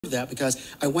that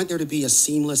because I want there to be a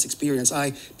seamless experience.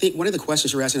 I think one of the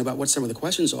questions you're asking about what some of the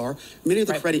questions are, many of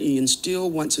the credit unions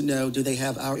still want to know, do they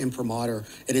have our imprimatur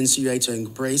at NCUA to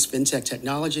embrace fintech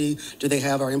technology? Do they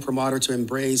have our imprimatur to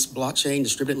embrace blockchain,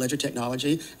 distributed ledger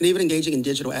technology, and even engaging in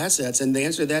digital assets? And the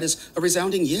answer to that is a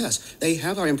resounding yes. They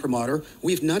have our imprimatur.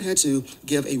 We've not had to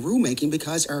give a rulemaking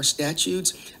because our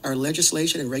statutes, our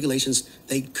legislation and regulations,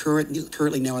 they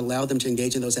currently now allow them to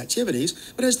engage in those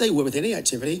activities. But as they would with any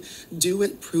activity, do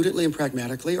it prudently and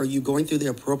pragmatically. Are you going through the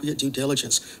appropriate due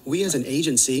diligence? We as an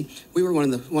agency, we were one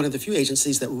of the few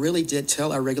agencies that really did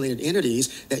tell our regulated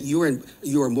entities that you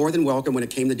are more than welcome when it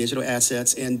came to digital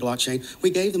assets and blockchain.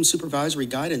 We gave them supervisory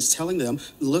guidance telling them,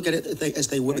 look at it as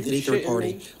they would with any third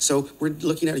party. So we're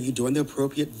looking at, are you doing the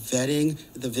appropriate vetting,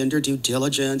 the vendor due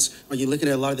diligence? Are you looking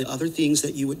at a lot of the other things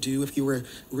that you would do if you were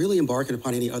really embarking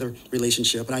upon any other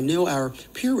relationship? And I know our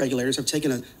peer regulators have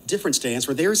taken a different stance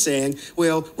where they're saying,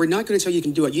 well, we're not going to tell you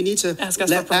can do it. You need to ask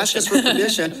us for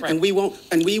permission, right. and we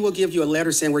will give you a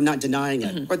letter saying we're not denying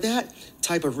it. But that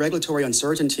type of regulatory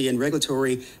uncertainty and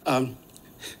regulatory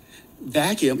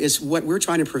vacuum is what we're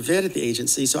trying to prevent at the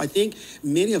agency. So I think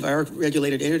many of our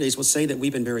regulated entities will say that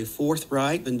we've been very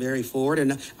forthright, been very forward,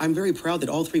 and I'm very proud that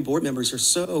all three board members are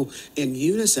so in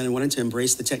unison and wanting to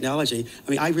embrace the technology.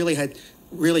 I mean, I really had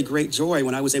really great joy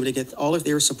when I was able to get all of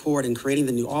their support in creating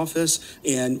the new office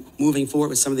and moving forward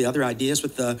with some of the other ideas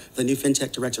with the new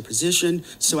FinTech director position.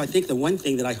 So I think the one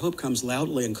thing that I hope comes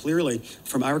loudly and clearly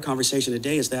from our conversation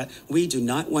today is that we do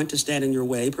not want to stand in your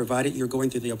way, provided you're going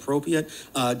through the appropriate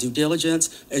due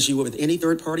diligence as you would with any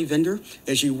third-party vendor,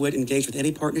 as you would engage with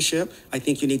any partnership. I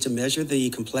think you need to measure the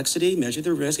complexity, measure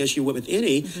the risk as you would with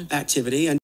any activity. And